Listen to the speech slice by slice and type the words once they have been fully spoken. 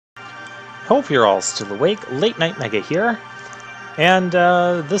Hope you're all still awake. Late Night Mega here. And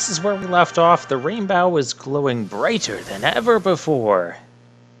this is where we left off. The rainbow is glowing brighter than ever before.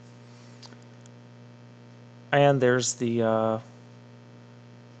 And there's the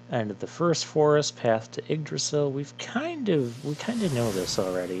end of the first forest, path to Yggdrasil. We kind of know this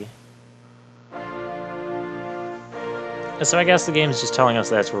already. So I guess the game is just telling us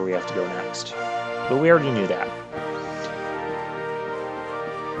that's where we have to go next. But we already knew that.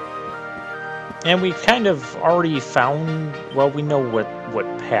 And we kind of already found, well, we know what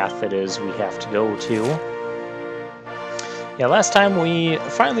path it is we have to go to. Yeah, last time we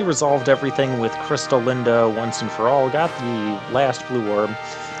finally resolved everything with Crystal Linda once and for all, got the last blue orb.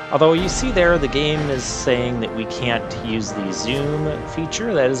 Although you see there, the game is saying that we can't use the zoom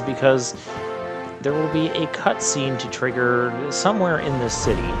feature. That is because there will be a cutscene to trigger somewhere in this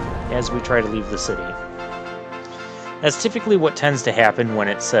city as we try to leave the city. That's typically what tends to happen when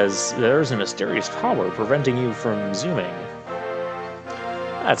it says there's a mysterious power preventing you from zooming.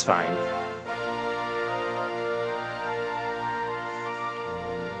 That's fine.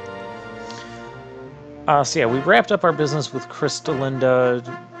 So yeah, we wrapped up our business with Crystalinda,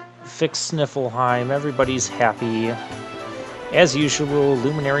 fixed Sniffleheim, everybody's happy. As usual,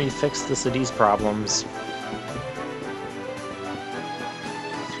 Luminary fixed the city's problems.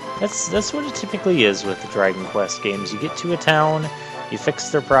 That's what it typically is with the Dragon Quest games. You get to a town, you fix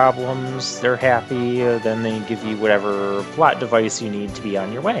their problems, they're happy, then they give you whatever plot device you need to be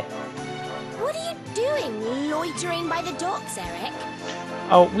on your way. What are you doing, loitering by the docks, Eric?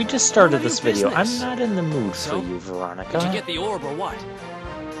 Oh, we just started this video. I'm not in the mood for you, Veronica. Did you get the orb or what?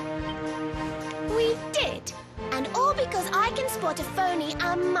 We did. And all because I can spot a phony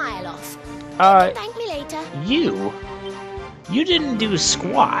a mile off. You can thank me later. You didn't do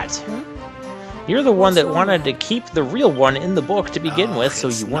squat. You're the one that wanted to keep the real one in the book to begin with, so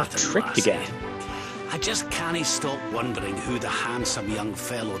you weren't tricked again. I just can't stop wondering who the handsome young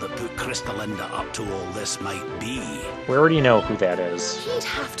fellow that put Crystalinda up to all this might be. We already know who that is. He'd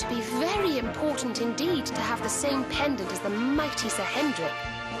have to be very important indeed to have the same pendant as the mighty Sir Hendrik.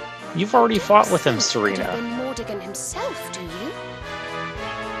 You've already fought with him, Serena. Mordigan himself, do you?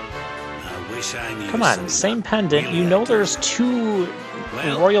 I wish I knew. Come on, same pendant. You know there's two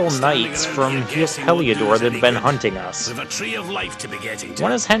royal knights from Heliodor that have been hunting us. With a tree of life to be getting to.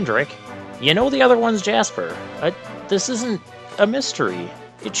 One is Hendrik. You know the other one's Jasper. This isn't a mystery.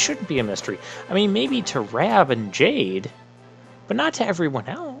 It shouldn't be a mystery. I mean, maybe to Rab and Jade, but not to everyone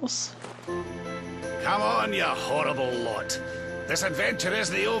else. Come on, you horrible lot. This adventure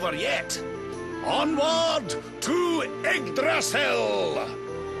isn't over yet. Onward to Yggdrasil!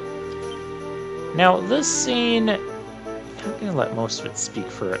 Now, this scene, I'm going to let most of it speak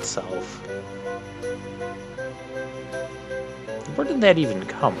for itself. Where did that even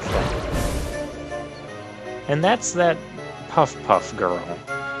come from? And that's that Puff Puff girl.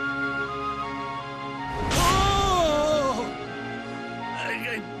 Oh!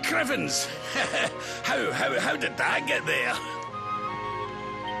 Crivens! How did that get there?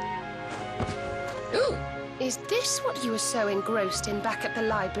 Ooh, is this what you were so engrossed in back at the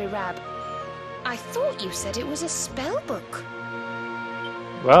library, Rab? I thought you said it was a spell book.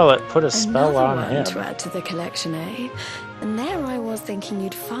 Well, it put a spell on on him. To add to the collection, eh? And there I was thinking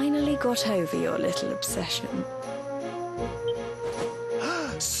you'd finally got over your little obsession.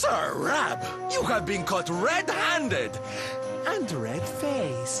 Sir Rab, you have been caught red-handed and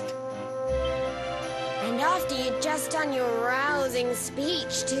red-faced. And after you'd just done your rousing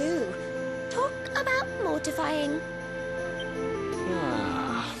speech, too. Talk about mortifying.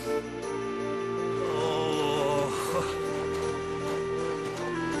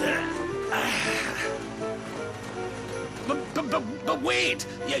 But wait!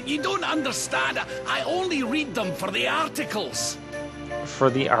 You don't understand. I only read them for the articles. For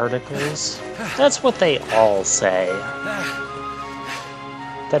the articles? That's what they all say.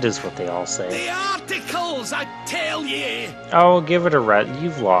 That is what they all say. The articles, I tell ye! Oh, give it a rest.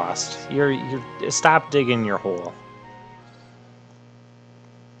 You've lost. You're stop digging your hole.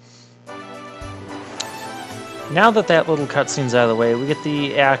 Now that little cutscene's out of the way, we get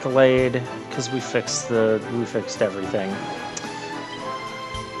the accolade because we fixed everything.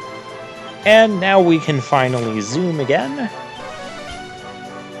 And now we can finally zoom again.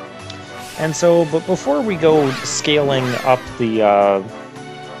 And so, but before we go scaling up the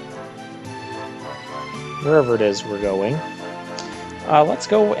wherever it is we're going, let's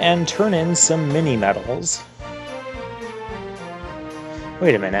go and turn in some mini medals.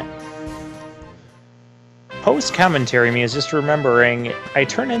 Wait a minute. Post-commentary me is just remembering, I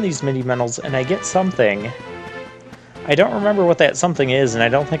turn in these mini medals and I get something. I don't remember what that something is, and I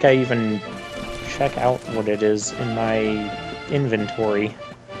don't think I even check out what it is in my inventory.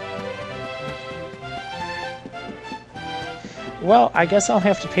 Well, I guess I'll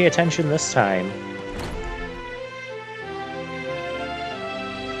have to pay attention this time.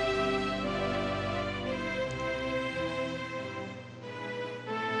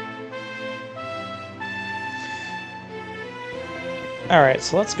 Alright,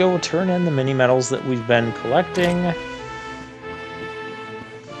 so let's go turn in the mini-medals that we've been collecting.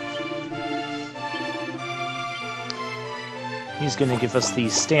 He's going to give us the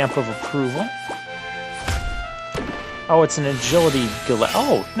stamp of approval. Oh, it's an agility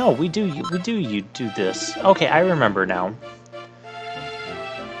oh, no, we do this. Okay, I remember now.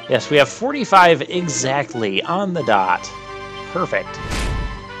 Yes, we have 45 exactly on the dot. Perfect.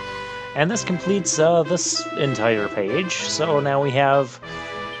 And this completes this entire page, so now we have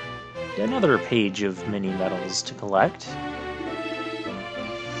another page of mini-medals to collect.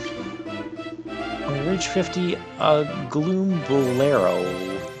 We reach 50, Gloom Bolero.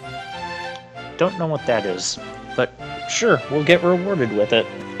 Don't know what that is, but sure, we'll get rewarded with it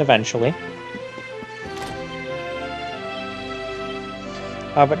eventually.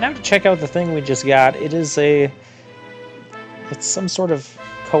 But now to check out the thing we just got, it's some sort of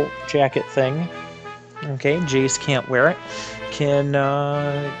coat jacket thing. Okay, Jace can't wear it. Can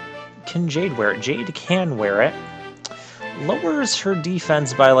Jade wear it? Jade can wear it. Lowers her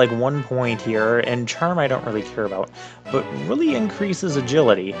defense by like 1 point here, and Charm I don't really care about, but really increases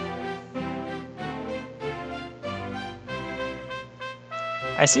agility.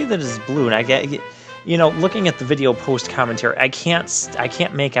 I see that it's blue, and I get, you know, looking at the video post commentary, I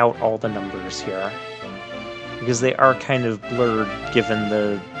can't make out all the numbers here because they are kind of blurred given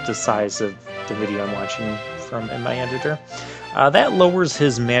the size of the video I'm watching from in my editor. That lowers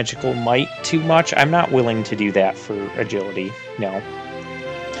his magical might too much. I'm not willing to do that for agility. No,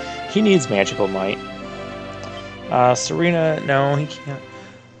 he needs magical might. Serena, no, he can't.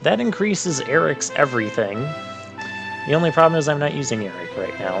 That increases Eric's everything. The only problem is I'm not using Eric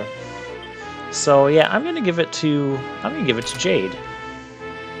right now. So yeah, I'm gonna give it to Jade.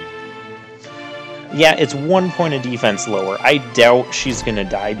 Yeah, it's 1 point of defense lower. I doubt she's gonna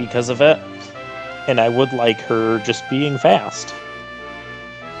die because of it, and I would like her just being fast.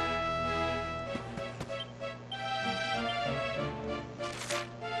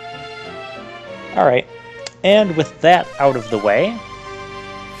 Alright, and with that out of the way,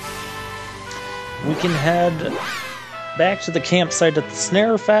 we can head back to the campsite at the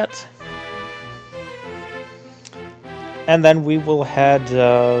Snare Fete, and then we will head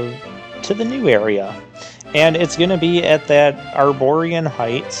to the new area. And it's going to be at that Arborian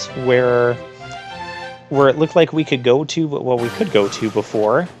Heights where it looked like we could go to, but well, we could go to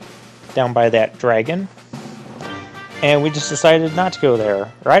before, down by that dragon. And we just decided not to go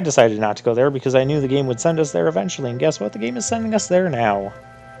there. Or I decided not to go there because I knew the game would send us there eventually. And guess what? The game is sending us there now.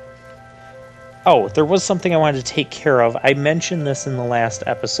 Oh, there was something I wanted to take care of. I mentioned this in the last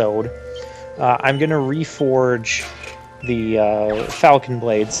episode. I'm going to reforge the Falcon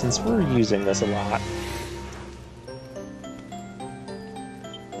Blade since we're using this a lot.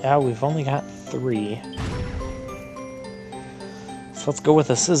 Yeah, we've only got 3. So let's go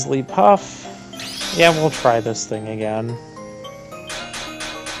with a Sizzly Puff. Yeah, we'll try this thing again.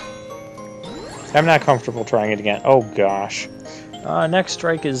 I'm not comfortable trying it again. Oh gosh. Next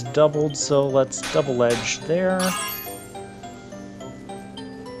strike is doubled, so let's double edge there.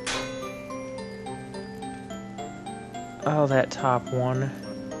 Oh, that top one.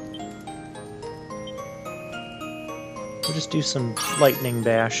 We'll just do some lightning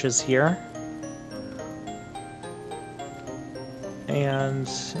bashes here. And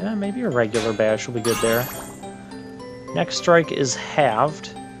maybe a regular bash will be good there. Next strike is halved.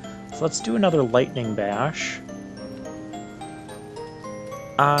 So let's do another lightning bash.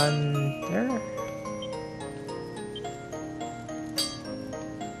 On there.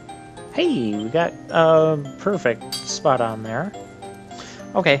 Hey, we got a perfect spot on there.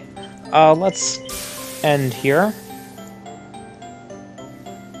 Okay, let's end here.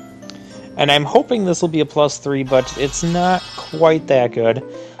 And I'm hoping this will be a +3, but it's not quite that good.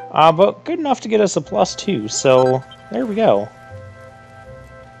 But good enough to get us a +2, so there we go.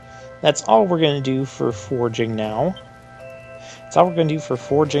 That's all we're going to do for forging now. That's all we're going to do for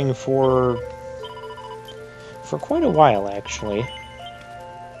forging for quite a while, actually.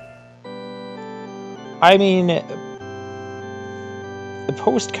 I mean, the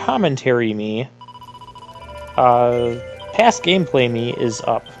post-commentary me, past gameplay me is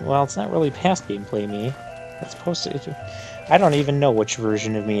up. Well, it's not really past gameplay me. It's posted. I don't even know which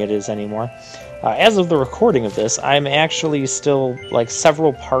version of me it is anymore. As of the recording of this, I'm actually still like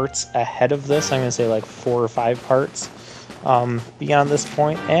several parts ahead of this. I'm going to say like 4 or 5 parts beyond this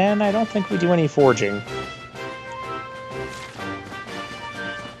point, and I don't think we do any forging.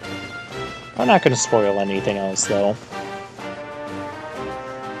 I'm not going to spoil anything else, though.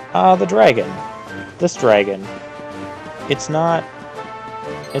 The dragon. This dragon. It's not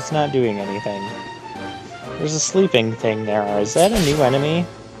doing anything. There's a sleeping thing there. Is that a new enemy?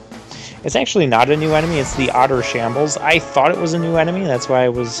 It's actually not a new enemy. It's the Otter Shambles. I thought it was a new enemy. That's why I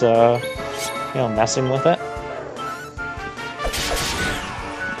was, messing with it.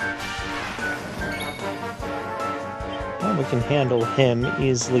 Well, we can handle him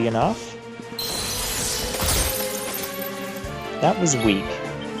easily enough. That was weak.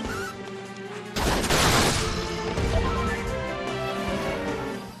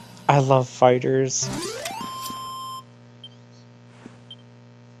 I love fighters.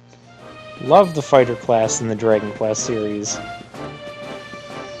 Love the fighter class in the Dragon class series.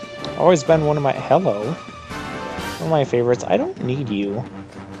 Always been one of my... Hello. One of my favorites. I don't need you.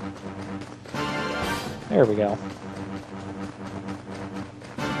 There we go.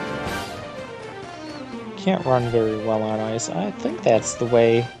 Can't run very well on ice. I think that's the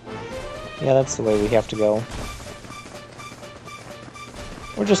way... Yeah, that's the way we have to go.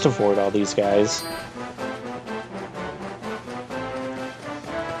 Or just avoid all these guys.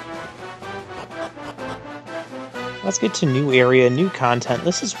 Let's get to new area, new content.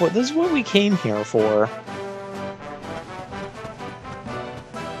 This is what we came here for.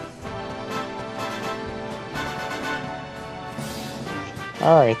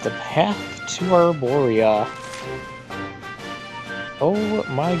 Alright, the path to Arboria. Oh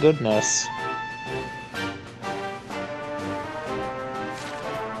my goodness.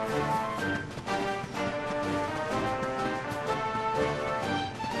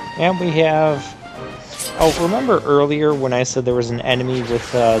 And we have... Oh, remember earlier when I said there was an enemy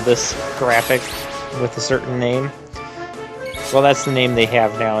with this graphic with a certain name? Well, that's the name they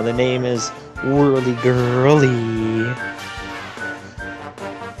have now. The name is Whirly Girly.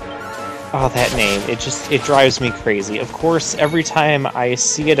 Oh, that name. It drives me crazy. Of course, every time I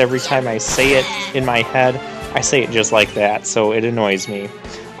see it, every time I say it in my head, I say it just like that, so it annoys me.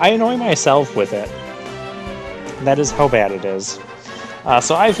 I annoy myself with it. That is how bad it is.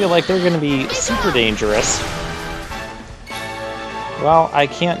 So I feel like they're going to be super dangerous. Well, I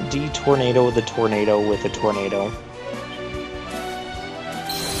can't de-tornado the tornado with a tornado.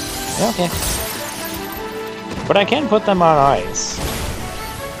 Okay. But I can put them on ice.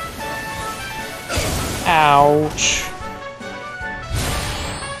 Ouch.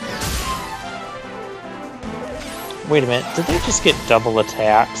 Wait a minute, did they just get double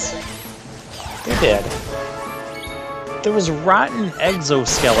attacks? They did. Those rotten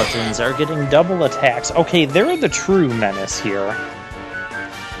exoskeletons are getting double attacks. Okay, they're the true menace here.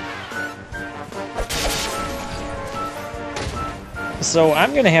 So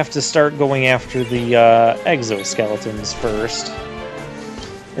I'm gonna have to start going after the exoskeletons first,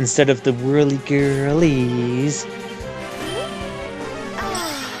 instead of the whirly girlies.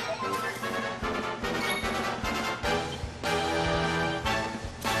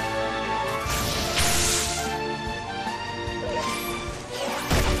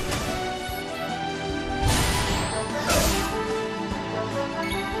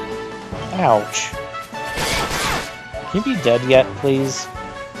 Ouch. Can you be dead yet, please?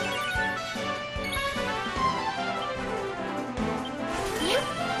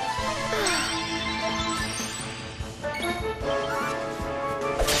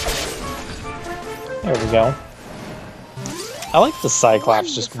 There we go. I like the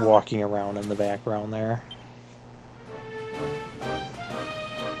Cyclops just walking around in the background there.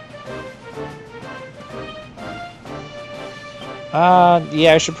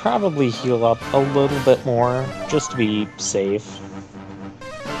 Yeah, I should probably heal up a little bit more, just to be safe.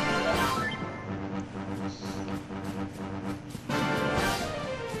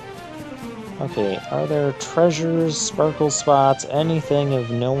 Okay, are there treasures, sparkle spots, anything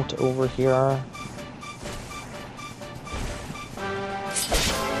of note over here?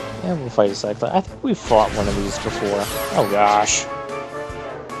 Yeah, we'll fight a Cyclops. I think we fought one of these before. Oh gosh.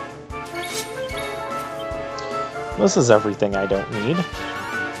 This is everything I don't need.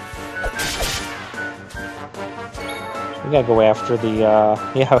 We gotta go after the,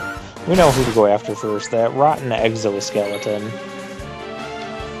 yeah, we know who to go after first. That rotten exoskeleton.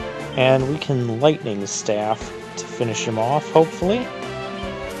 And we can lightning staff to finish him off, hopefully.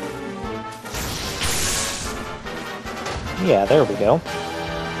 Yeah, there we go.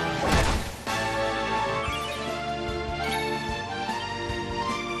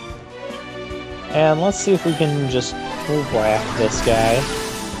 And let's see if we can just whack this guy.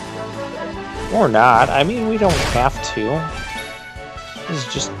 Or not. I mean, we don't have to. This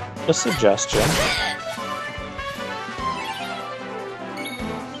is just a suggestion.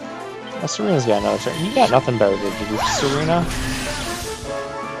 Serena's got another turn. You got nothing better to do, Serena.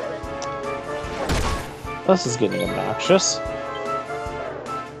 This is getting obnoxious.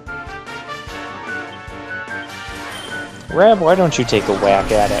 Rab, why don't you take a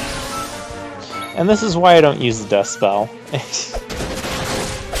whack at it? And this is why I don't use the dust spell.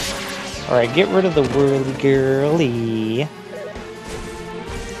 Alright, get rid of the whirly girly.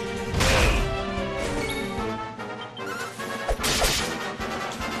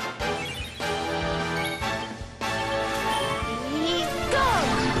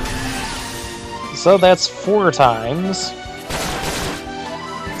 So that's 4 times.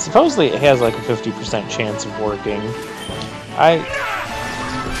 Supposedly it has like a 50% chance of working.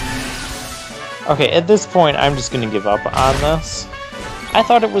 Okay, at this point I'm just gonna give up on this. I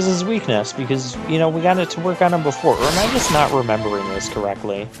thought it was his weakness because, you know, we got it to work on him before. Or am I just not remembering this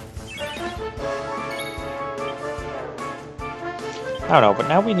correctly? I don't know, but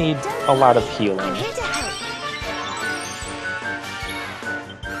now we need a lot of healing.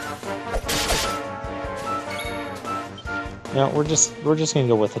 No, we're just gonna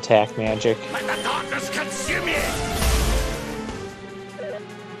go with attack magic. Let the darkness consume you!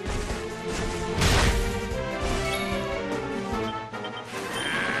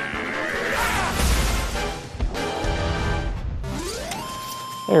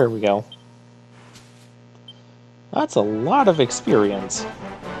 There we go. That's a lot of experience.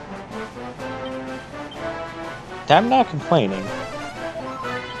 I'm not complaining.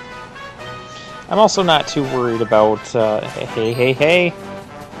 I'm also not too worried about, hey.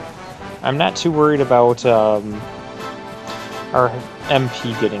 I'm not too worried about, our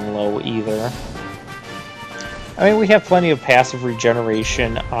MP getting low, either. I mean, we have plenty of passive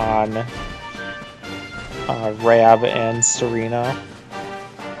regeneration on, Rab and Serena.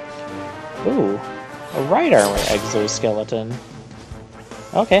 Ooh, a right armor exoskeleton.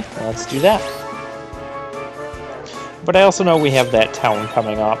 Okay, let's do that. But I also know we have that town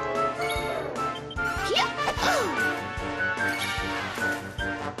coming up.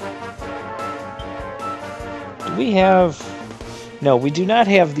 We have... No, we do not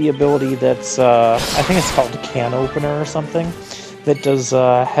have the ability that's, I think it's called Can Opener or something, that does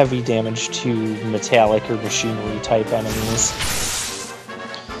heavy damage to metallic or machinery type enemies.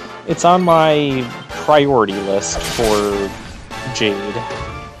 It's on my priority list for Jade.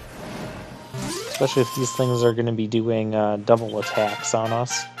 Especially if these things are going to be doing double attacks on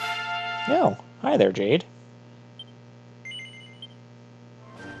us. Oh, hi there, Jade.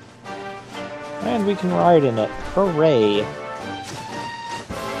 And we can ride in it. Hooray!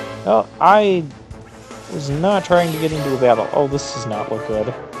 Oh, I was not trying to get into a battle. Oh, this does not look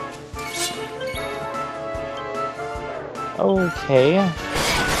good. Okay.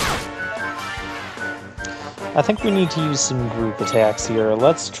 I think we need to use some group attacks here.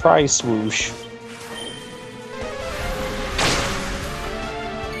 Let's try Swoosh.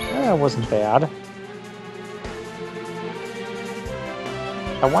 That wasn't bad.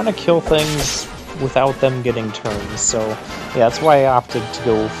 I want to kill things without them getting turns, so yeah, that's why I opted to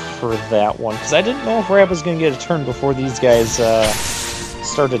go for that one, because I didn't know if Rab was going to get a turn before these guys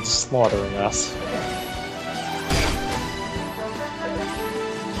started slaughtering us.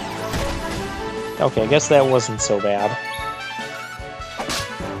 Okay, I guess that wasn't so bad.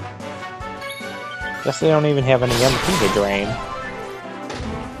 Guess they don't even have any MP to drain.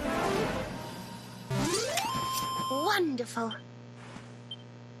 Wonderful.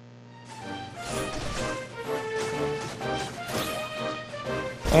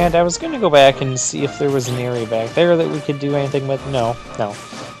 And I was going to go back and see if there was an area back there that we could do anything with. No.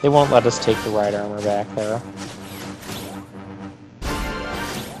 They won't let us take the right armor back there.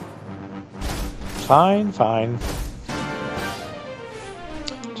 Fine.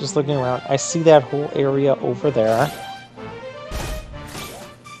 Just looking around. I see that whole area over there.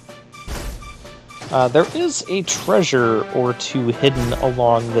 There is a treasure or two hidden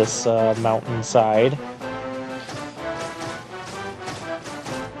along this mountainside.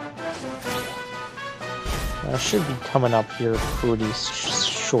 I should be coming up here pretty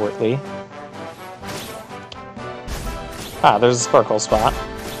shortly. Ah, there's a sparkle spot.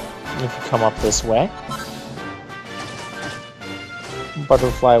 If you come up this way.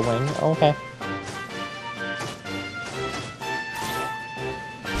 Butterfly wing, okay.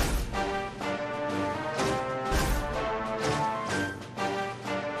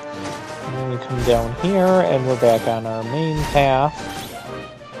 And then we come down here, and we're back on our main path.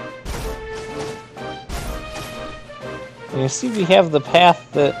 And you see we have the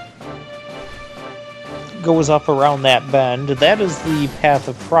path that goes up around that bend. That is the path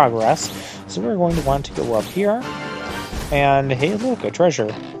of progress. So we're going to want to go up here. And hey, look, a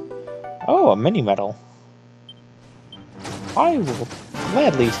treasure. Oh, a mini medal. I will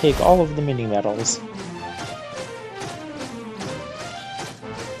gladly take all of the mini medals.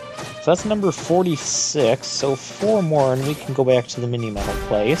 So that's number 46, so 4 more and we can go back to the mini medal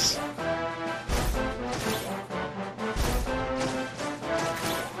place.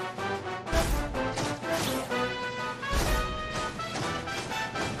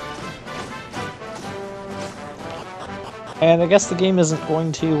 And I guess the game isn't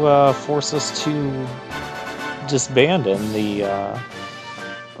going to force us to disbandon the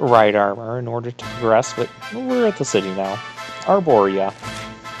ride armor in order to progress, but we're at the city now. Arboria.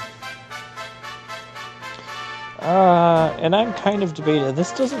 And I'm kind of debating,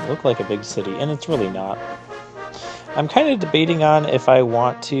 this doesn't look like a big city, and it's really not. I'm kind of debating on if I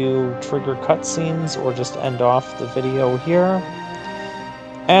want to trigger cutscenes or just end off the video here.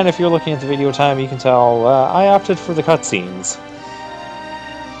 And if you're looking at the video time, you can tell I opted for the cutscenes.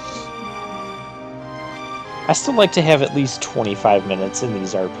 I still like to have at least 25 minutes in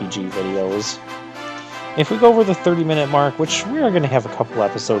these RPG videos. If we go over the 30-minute mark, which we are going to have a couple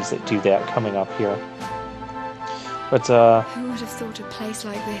episodes that do that coming up here. But, who would have thought a place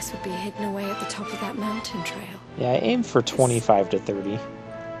like this would be hidden away at the top of that mountain trail? yeah, I aim for 25 to 30.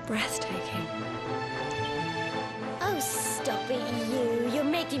 Breathtaking. Oh, stop it, you. You're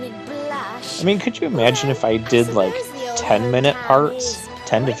making me blush. I mean, could you imagine if I did, like, 10-minute parts?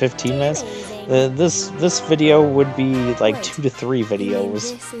 10 to 15 minutes? This video would be, like, 2 to 3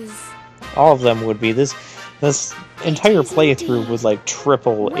 videos. This is... All of them would be. This entire playthrough would, like,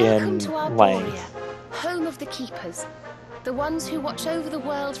 triple in length. Home of the Keepers, the ones who watch over the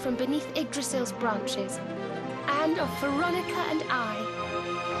world from beneath Yggdrasil's branches, and of Veronica and I.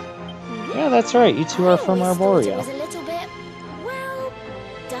 Yeah, that's right. You two are from I always thought it Arboria. was a little bit, well,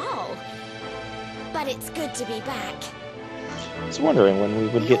 dull. But it's good to be back. I was wondering when we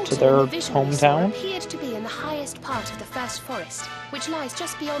would get to their hometown. Appeared to be in the highest part of the First Forest, which lies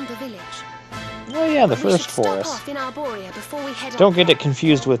just beyond the village. Oh yeah, the We first should stop forest. off in Arboria before we head Don't on. get it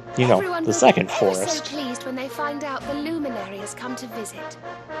confused with, you know, Everyone the will second be ever forest. so pleased when they find out the Luminary has come to visit.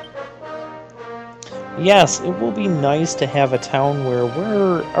 Yes, it will be nice to have a town where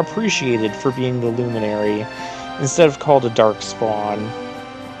we're appreciated for being the Luminary, instead of called a Darkspawn.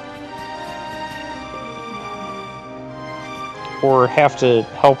 Or have to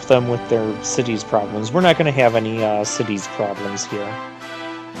help them with their city's problems. We're not going to have any city's problems here.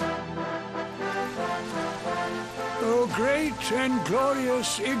 O great and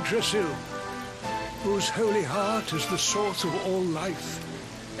glorious Yggdrasil, whose holy heart is the source of all life,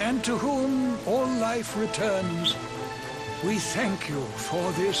 and to whom all life returns, we thank you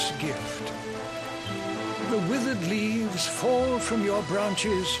for this gift. The withered leaves fall from your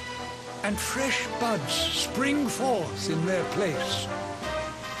branches, and fresh buds spring forth in their place.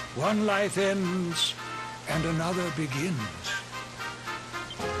 One life ends, and another begins.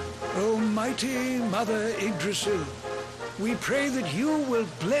 O mighty Mother Yggdrasil, we pray that you will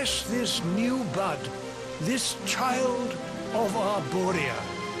bless this new bud, this child of Arboria.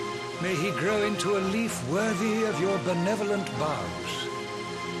 May he grow into a leaf worthy of your benevolent boughs.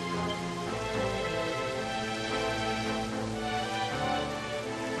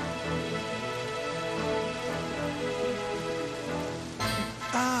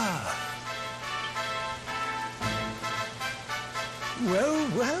 Well,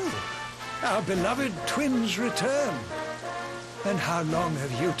 well, our beloved twins return. And how long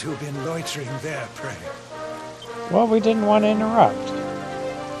have you two been loitering there, pray? Well, we didn't want to interrupt.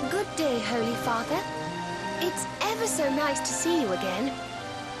 Good day, Holy Father. It's ever so nice to see you again.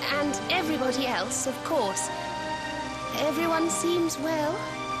 And everybody else, of course. Everyone seems well.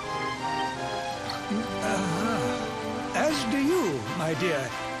 As do you, my dear.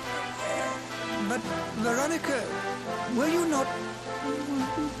 But, Veronica, were you not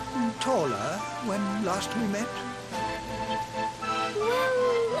taller when last we met?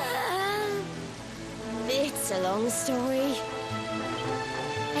 Well, it's a long story.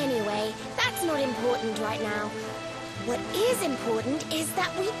 Anyway, that's not important right now. What is important is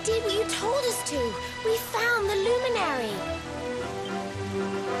that we did what you told us to. We found the Luminary.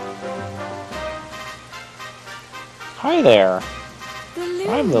 Hi there. The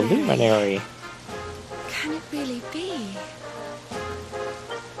Luminary. I'm the Luminary. Can it really be?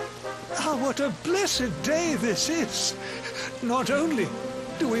 Ah, what a blessed day this is! Not only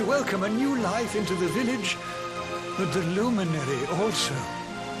do we welcome a new life into the village, but the Luminary also.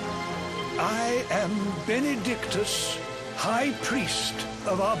 I am Benedictus, High Priest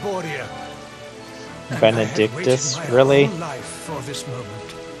of Arboria. And Benedictus, I had waited my really? whole life for this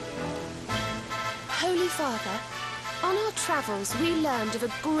moment. Holy Father, on our travels we learned of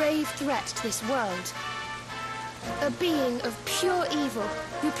a grave threat to this world. A being of pure evil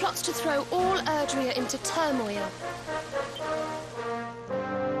who plots to throw all Arboria into turmoil.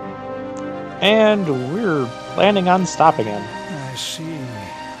 And we're planning on stopping him. I see.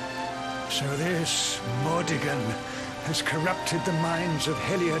 So this Mordigan has corrupted the minds of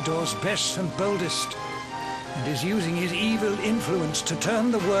Heliodor's best and boldest, and is using his evil influence to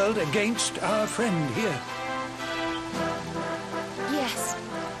turn the world against our friend here. Yes,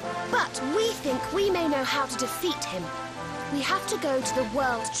 but we think we may know how to defeat him. We have to go to the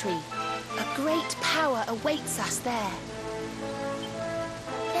World Tree. A great power awaits us there.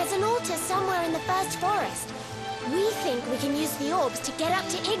 There's an altar somewhere in the first forest. We think we can use the orbs to get up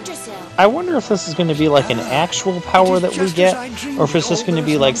to Yggdrasil. I wonder if this is going to be like an actual power that we get, or if it's just going to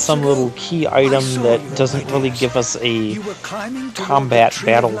be like some little key item that doesn't really give us a You were climbing toward combat the tree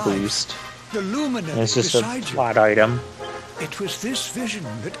battle of life, boost. the Luminary And it's just a beside you. plot item. It was this vision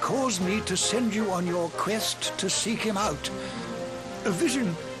that caused me to send you on your quest to seek him out. A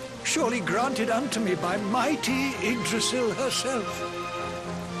vision surely granted unto me by mighty Yggdrasil herself.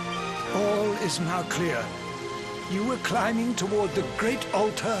 All is now clear. You were climbing toward the great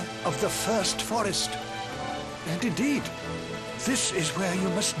altar of the first forest. And indeed, this is where you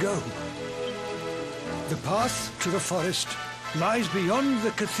must go. The path to the forest lies beyond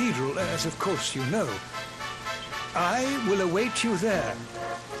the cathedral, as of course you know. I will await you there.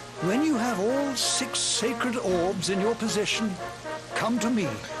 When you have all 6 sacred orbs in your possession, come to me.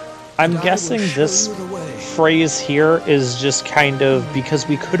 I'm and I guessing will show this you the way. phrase here is just kind of because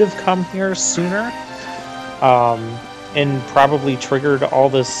we could have come here sooner, and probably triggered all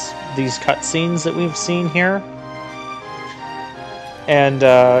these cutscenes that we've seen here. And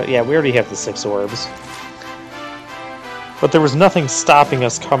yeah, we already have the 6 orbs. But there was nothing stopping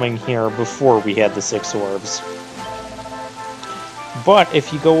us coming here before we had the 6 orbs. But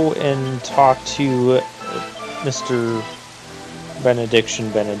if you go and talk to Mr.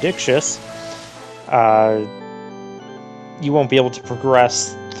 Benedictus, you won't be able to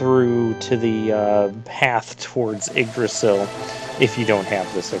progress through to the path towards Yggdrasil if you don't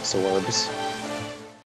have the 6 orbs.